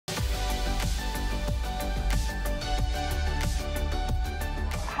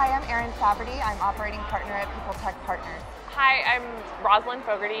Hi, I'm Erin Faverty. I'm operating partner at People Tech Partners. Hi, I'm Roslyn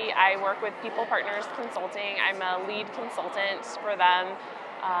Fogarty. I work with People Partners Consulting. I'm a lead consultant for them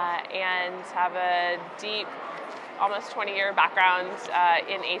and have a deep, almost 20-year background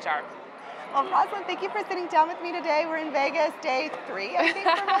in HR. Well, Roslyn, thank you for sitting down with me today. We're in Vegas, day 3, I think,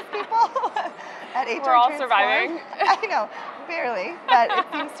 for most people at HR We're all Transform. surviving. I know, barely, but it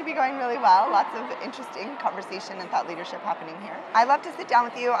seems to be going really well. Lots of interesting conversation and thought leadership happening here. I'd love to sit down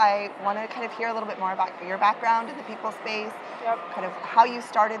with you. I want to kind of hear a little bit more about your background in the people space, kind of how you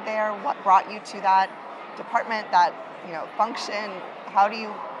started there, what brought you to that department, that function. How do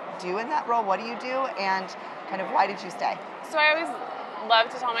you do in that role? What do you do? And kind of why did you stay? So I always love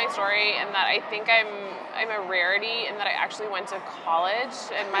to tell my story, and that I think I'm a rarity in that I actually went to college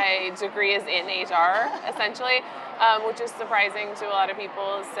and my degree is in HR, essentially, which is surprising to a lot of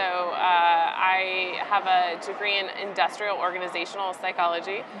people. So I have a degree in industrial organizational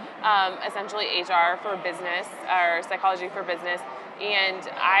psychology, essentially HR for business, or psychology for business. And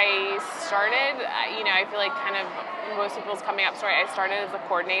I started, I feel like kind of most people's coming up story, I started as a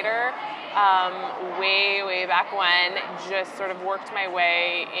coordinator way back when, just sort of worked my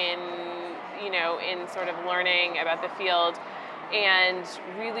way in sort of learning about the field, and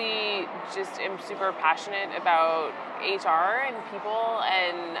really just am super passionate about HR and people.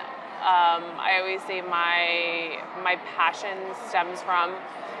 And I always say my passion stems from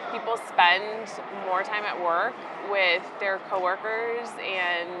people spend more time at work with their coworkers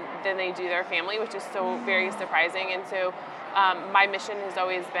and then they do their family, which is so very surprising. And so my mission has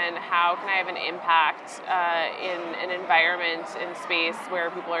always been, how can I have an impact in an environment and space where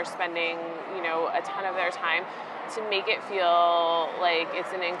people are spending, a ton of their time, to make it feel like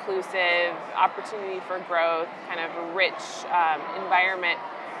it's an inclusive opportunity for growth, kind of a rich environment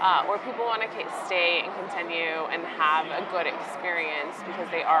where people want to stay and continue and have a good experience because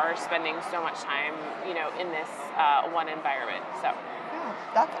they are spending so much time, in this one environment. So. Yeah,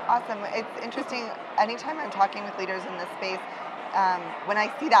 that's awesome. It's interesting. Anytime I'm talking with leaders in this space, when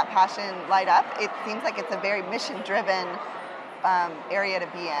I see that passion light up, it seems like it's a very mission-driven area to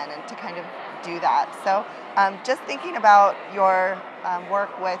be in and to kind of do that. So just thinking about your work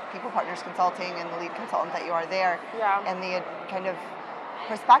with People Partners Consulting and the lead consultant that you are there, and the kind of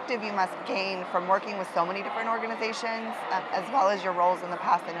perspective you must gain from working with so many different organizations, as well as your roles in the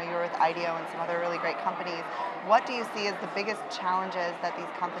past. I know you were with IDEO and some other really great companies. What do you see as the biggest challenges that these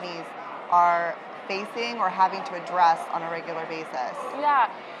companies are facing or having to address on a regular basis? Yeah,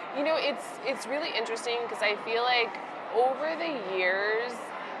 it's really interesting because I feel like over the years,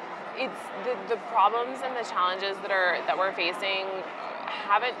 it's the problems and the challenges that we're facing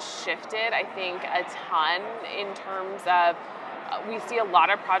haven't shifted, I think, a ton in terms of we see a lot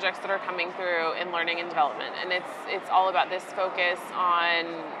of projects that are coming through in learning and development, and it's all about this focus on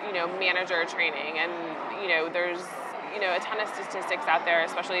manager training, and there's a ton of statistics out there,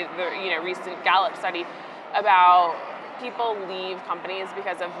 especially the recent Gallup study about people leave companies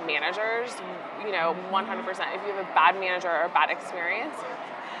because of managers. 100%. If you have a bad manager or a bad experience,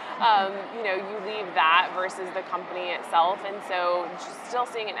 you leave that versus the company itself. And so just still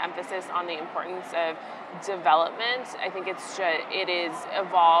seeing an emphasis on the importance of development. I think it is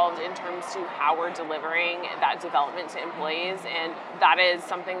evolved in terms to how we're delivering that development to employees. And that is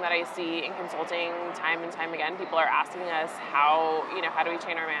something that I see in consulting time and time again. People are asking us how do we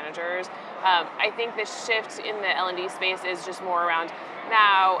train our managers? I think the shift in the L&D space is just more around,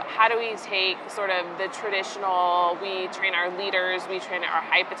 now, how do we take sort of the traditional, we train our leaders, we train our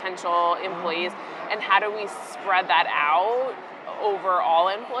high potential employees, and how do we spread that out over all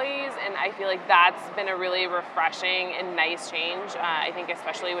employees? And I feel like that's been a really refreshing and nice change. I think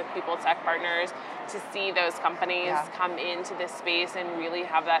especially with People Tech Partners, to see those companies come into this space and really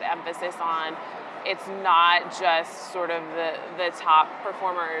have that emphasis on, it's not just sort of the top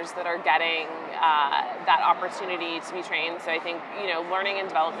performers that are getting that opportunity to be trained. So I think, learning and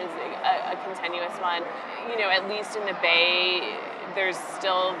development is a continuous one. At least in the Bay, there's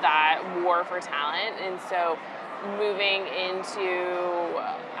still that war for talent. And so moving into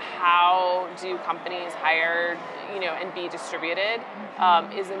how do companies hire, and be distributed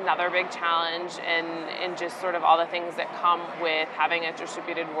is another big challenge, and just sort of all the things that come with having a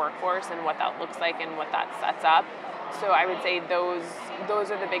distributed workforce and what that looks like and what that sets up. So I would say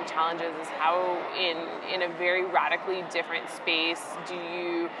those are the big challenges, is how in a very radically different space do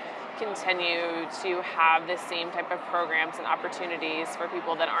you continue to have the same type of programs and opportunities for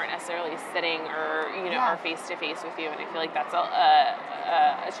people that aren't necessarily sitting or are face to face with you. And I feel like that's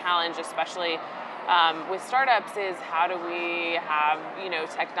a challenge, especially with startups is how do we have,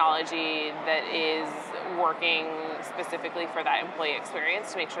 technology that is working specifically for that employee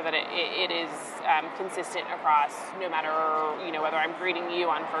experience to make sure that it is consistent across no matter, whether I'm greeting you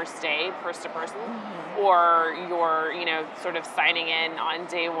on first day, person to person, or you're, sort of signing in on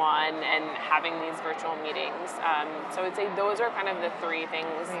day one and having these virtual meetings. So I'd say those are kind of the three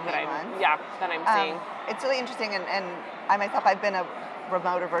things that I'm seeing. It's really interesting, and I myself, I've been a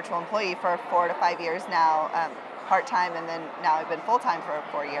remote or virtual employee for 4 to 5 years now, part-time, and then now I've been full-time for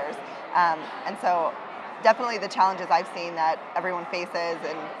 4 years. And so definitely the challenges I've seen that everyone faces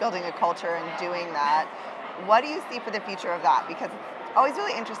in building a culture and doing that. What do you see for the future of that? Because it's always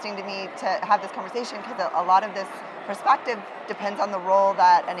really interesting to me to have this conversation, because a lot of this perspective depends on the role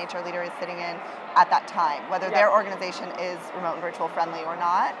that an HR leader is sitting in at that time, whether their organization is remote and virtual friendly or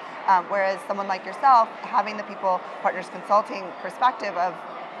not. Whereas someone like yourself, having the people partners consulting perspective of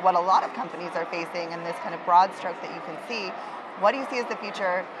what a lot of companies are facing and this kind of broad stroke that you can see, what do you see as the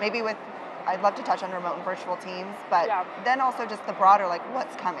future? Maybe with, I'd love to touch on remote and virtual teams, but then also just the broader, like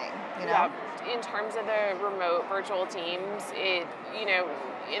what's coming, In terms of the remote virtual teams,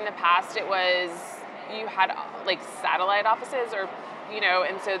 in the past it was, you had like satellite offices or,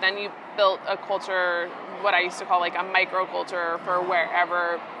 and so then you built a culture, what I used to call like a micro culture for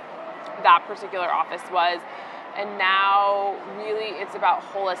wherever that particular office was. And now really it's about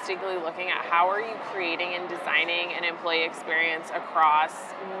holistically looking at how are you creating and designing an employee experience across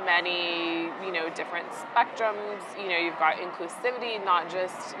many, different spectrums. You've got inclusivity, not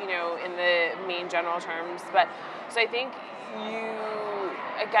just, in the main general terms, but so I think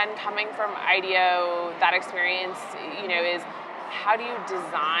again, coming from IDEO, that experience, is how do you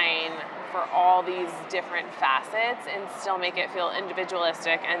design for all these different facets and still make it feel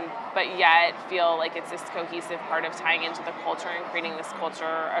individualistic but yet feel like it's this cohesive part of tying into the culture and creating this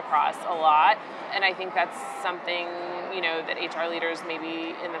culture across a lot. And I think that's something, that HR leaders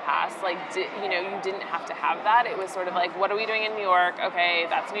maybe in the past, you didn't have to have that. It was sort of like, what are we doing in New York? Okay,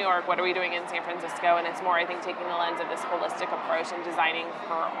 that's New York. What are we doing in San Francisco? And it's more, I think, taking the lens of this holistic approach and designing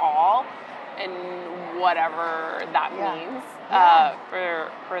for all and whatever that means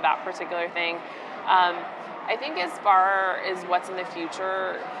for that particular thing. I think as far as what's in the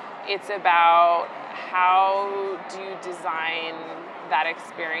future, it's about how do you design that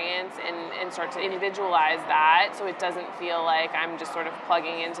experience and start to individualize that so it doesn't feel like I'm just sort of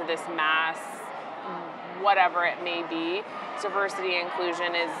plugging into this mass, whatever it may be. Diversity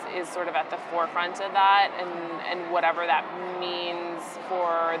inclusion is sort of at the forefront of that, and whatever that means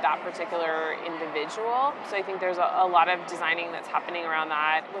for that particular individual. So I think there's a lot of designing that's happening around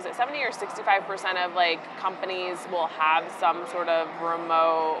that. Was it 70 or 65% of companies will have some sort of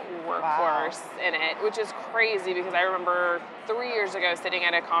remote workforce in it, which is crazy because I remember 3 years ago sitting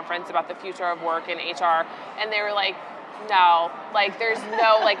at a conference about the future of work in HR, and they were like, no, there's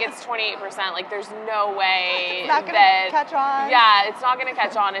no, it's 28%, there's no way it's not gonna catch on. Yeah, it's not going to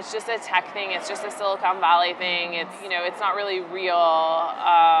catch on. It's just a tech thing. It's just a Silicon Valley thing. It's, it's not really real.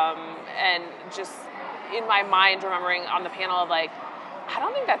 And just in my mind, remembering on the panel of I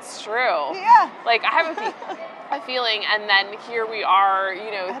don't think that's true. Yeah. I have a feeling, and then here we are,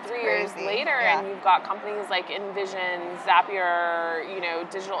 That's 3 years crazy. later, and you've got companies like Envision, Zapier,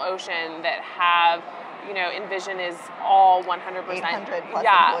 DigitalOcean that have, Envision is all 100%. 800 plus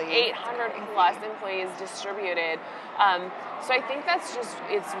employees. 800 plus employees distributed. So I think that's just,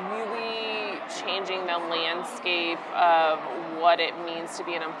 it's really changing the landscape of what it means to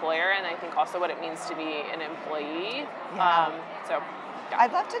be an employer, and I think also what it means to be an employee.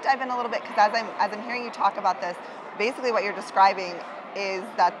 I'd love to dive in a little bit, because as I'm hearing you talk about this, basically what you're describing is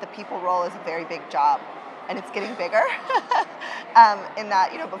that the people role is a very big job, and it's getting bigger. In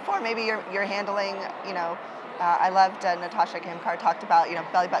that, before maybe you're handling, I loved Natasha Kamkar talked about,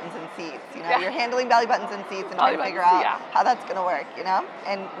 belly buttons and seats. You're handling belly buttons and seats and trying to figure out how that's going to work.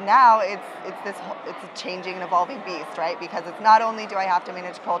 And now it's a changing and evolving beast, right? Because it's not only do I have to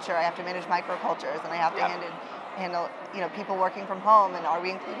manage culture, I have to manage microcultures, and I have to handle people working from home, and are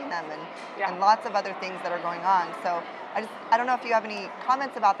we including them, and lots of other things that are going on. So I don't know if you have any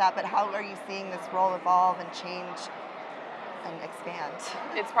comments about that, but how are you seeing this role evolve and change and expand?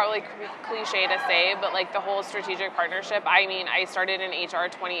 It's probably cliche to say, but the whole strategic partnership, I started in HR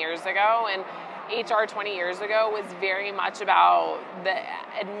 20 years ago, and HR 20 years ago was very much about the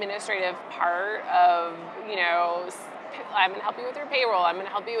administrative part of, I'm going to help you with your payroll, I'm going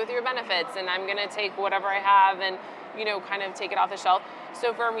to help you with your benefits, and I'm going to take whatever I have and, kind of take it off the shelf.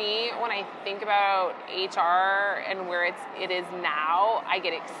 So for me, when I think about HR and where it is now, I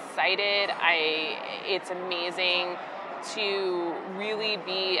get excited. It's amazing. to really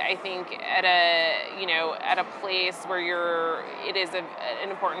be, I think, at a place where it is an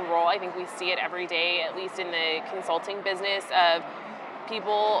important role. I think we see it every day, at least in the consulting business, of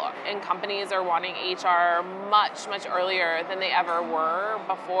people and companies are wanting HR much, much earlier than they ever were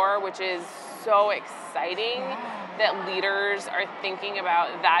before, which is so exciting that leaders are thinking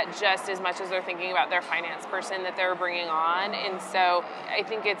about that just as much as they're thinking about their finance person that they're bringing on. And so I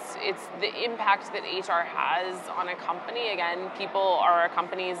think it's the impact that HR has on a company. Again, people are a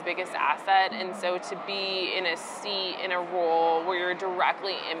company's biggest asset, and so to be in a seat, in a role where you're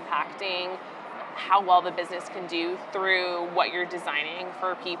directly impacting how well the business can do through what you're designing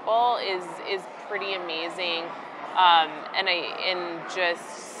for people is pretty amazing. And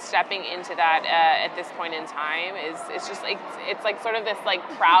just stepping into that at this point in time it's just like it's like sort of this like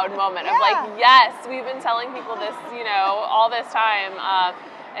proud moment of like, yes, we've been telling people this, all this time.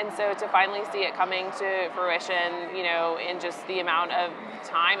 And so to finally see it coming to fruition, in just the amount of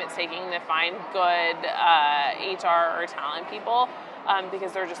time it's taking to find good HR or talent people,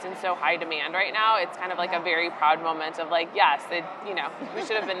 because they're just in so high demand right now, it's kind of like a very proud moment of like, yes, we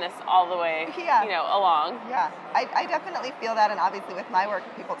should have been this all the way, along. Yeah, I definitely feel that, and obviously with my work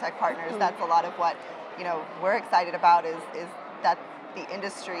with People Tech Partners, that's a lot of what, we're excited about is that the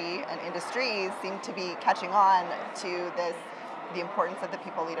industry and industries seem to be catching on to the importance of the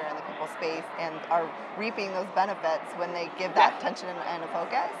people leader in the people space and are reaping those benefits when they give that attention and a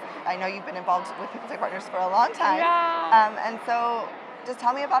focus. I know you've been involved with People Tech Partners for a long time. Yeah. And so just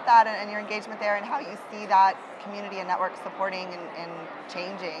tell me about that and your engagement there and how you see that community and network supporting and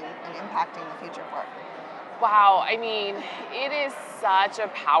changing and impacting the future of work. Wow, I mean, it is such a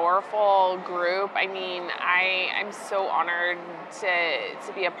powerful group. I mean, I'm so honored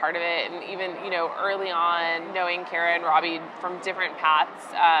to be a part of it, and even, early on, knowing Kara and Robbie from different paths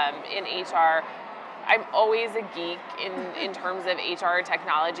in HR, I'm always a geek in terms of HR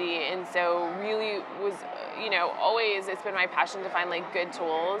technology, and so really was, always it's been my passion to find like good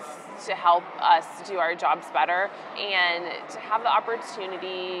tools to help us do our jobs better, and to have the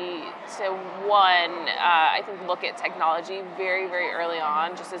opportunity to I think look at technology very, very early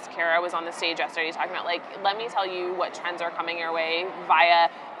on, just as Kara was on the stage yesterday talking about like, let me tell you what trends are coming your way via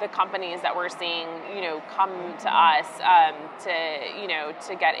the companies that we're seeing, come to us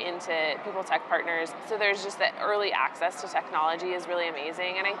to get into People Tech Partners. So there's just that early access to technology is really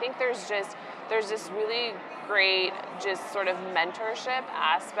amazing, and I think there's this really great just sort of mentorship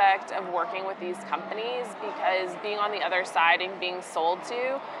aspect of working with these companies, because being on the other side and being sold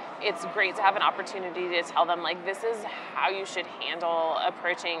to, it's great to have an opportunity to tell them like, this is how you should handle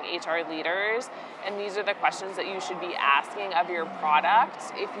approaching HR leaders, and these are the questions that you should be asking of your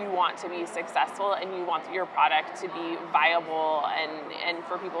product if you want to be successful and you want your product to be viable and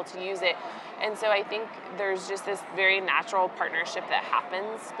for people to use it. And so I think there's just this very natural partnership that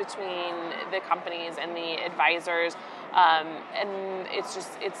happens between the companies and the advisors, and it's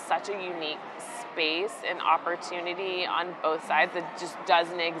such a unique space and opportunity on both sides that just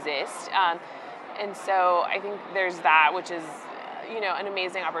doesn't exist. And so I think there's that, which is, an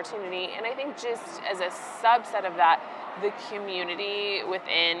amazing opportunity. And I think just as a subset of that, the community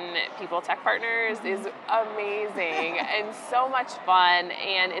within People Tech Partners is amazing and so much fun.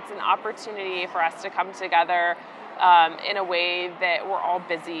 And it's an opportunity for us to come together in a way that we're all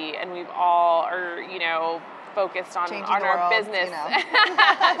busy and we've all are, focused on our world, business,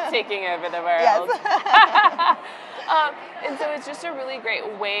 taking over the world. Yes. And so it's just a really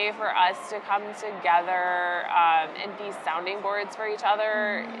great way for us to come together and be sounding boards for each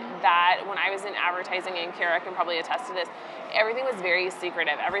other. That when I was in advertising, and Kara can probably attest to this, everything was very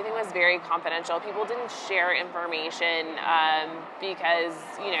secretive. Everything was very confidential. People didn't share information because,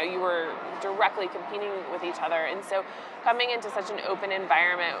 you were directly competing with each other. And so coming into such an open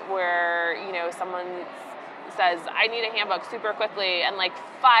environment where, someone says, I need a handbook super quickly, and like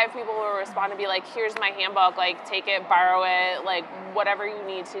 5 people will respond and be like, here's my handbook, like take it, borrow it, like whatever you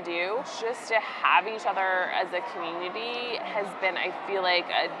need to do. Just to have each other as a community has been, I feel like,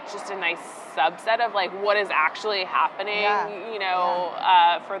 just a nice subset of like what is actually happening,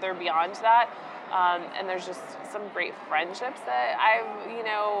 further beyond that. And there's just some great friendships that I've,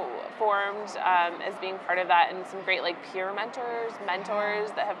 formed as being part of that, and some great like peer mentors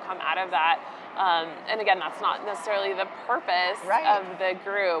that have come out of that. And again, that's not necessarily the purpose of the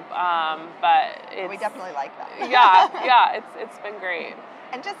group, but we definitely like that. It's been great.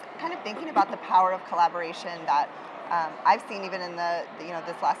 And just kind of thinking about the power of collaboration that I've seen even in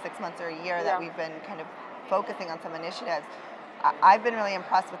this last 6 months or a year that we've been kind of focusing on some initiatives. I've been really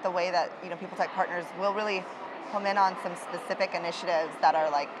impressed with the way that People Tech Partners will really come in on some specific initiatives that are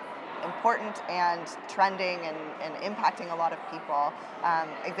like important and trending and impacting a lot of people.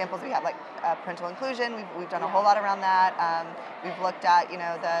 Examples we have like parental inclusion. We've done a whole lot around that. We've looked at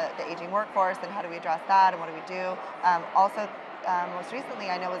the aging workforce and how do we address that and what do we do. Also, most recently,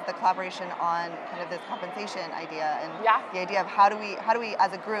 I know was the collaboration on kind of this compensation idea and the idea of how do we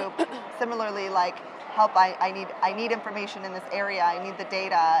as a group similarly like help. I need information in this area. I need the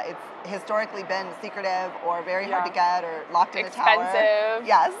data. It's historically been secretive or very hard to get or locked in a tower. Expensive.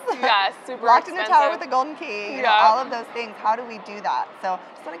 Yes. Yes, super locked expensive. in a tower with a golden key. You know, all of those things. How do we do that? So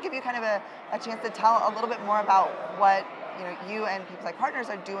just want to give you kind of a chance to tell a little bit more about what you and People Like Partners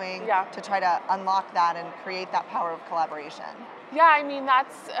are doing to try to unlock that and create that power of collaboration. Yeah, I mean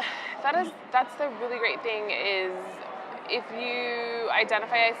that's the really great thing is if you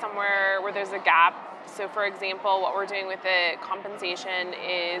identify somewhere where there's a gap. So for example, what we're doing with the compensation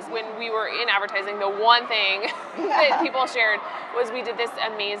is when we were in advertising, the one thing that people shared was we did this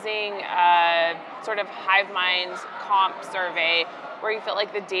amazing sort of hive mind comp survey where you felt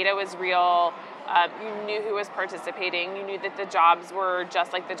like the data was real. You knew who was participating. You knew that the jobs were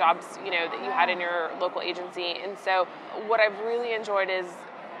just like the jobs, that you had in your local agency. And so what I've really enjoyed is,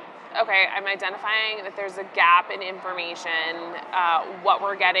 okay, I'm identifying that there's a gap in information. What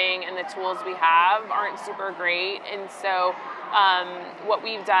we're getting and the tools we have aren't super great. And so what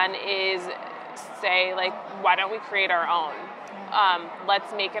we've done is say, like, why don't we create our own?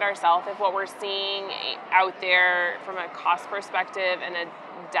 Let's make it ourselves. If what we're seeing out there from a cost perspective and a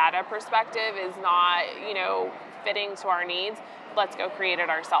data perspective is not, fitting to our needs, let's go create it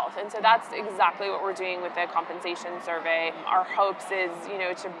ourselves. And so that's exactly what we're doing with the compensation survey. Our hopes is,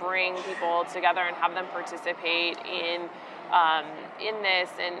 to bring people together and have them participate in this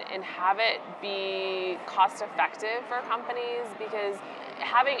and have it be cost effective for companies, because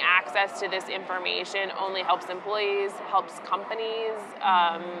having access to this information only helps employees, helps companies,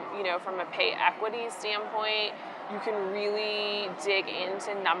 from a pay equity standpoint. You can really dig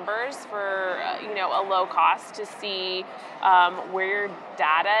into numbers for a low cost to see where your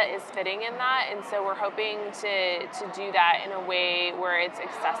data is fitting in that. And so we're hoping to do that in a way where it's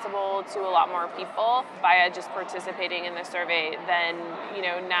accessible to a lot more people via just participating in the survey. Then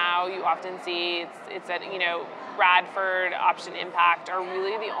now you often see it's at Radford, Option Impact are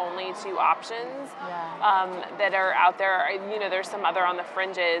really the only two options that are out there. There's some other on the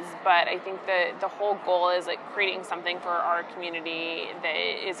fringes, but I think the whole goal is like creating something for our community that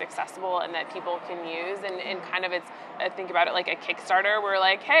is accessible and that people can use. And kind of I think about it like a Kickstarter. We're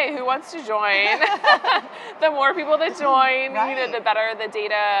like, hey, who wants to join? The more people that join, the better the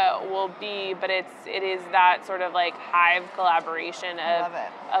data will be. But it is that sort of like hive collaboration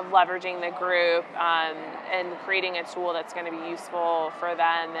of leveraging the group and creating a tool that's going to be useful for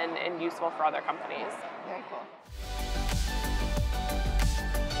them and useful for other companies. Very cool.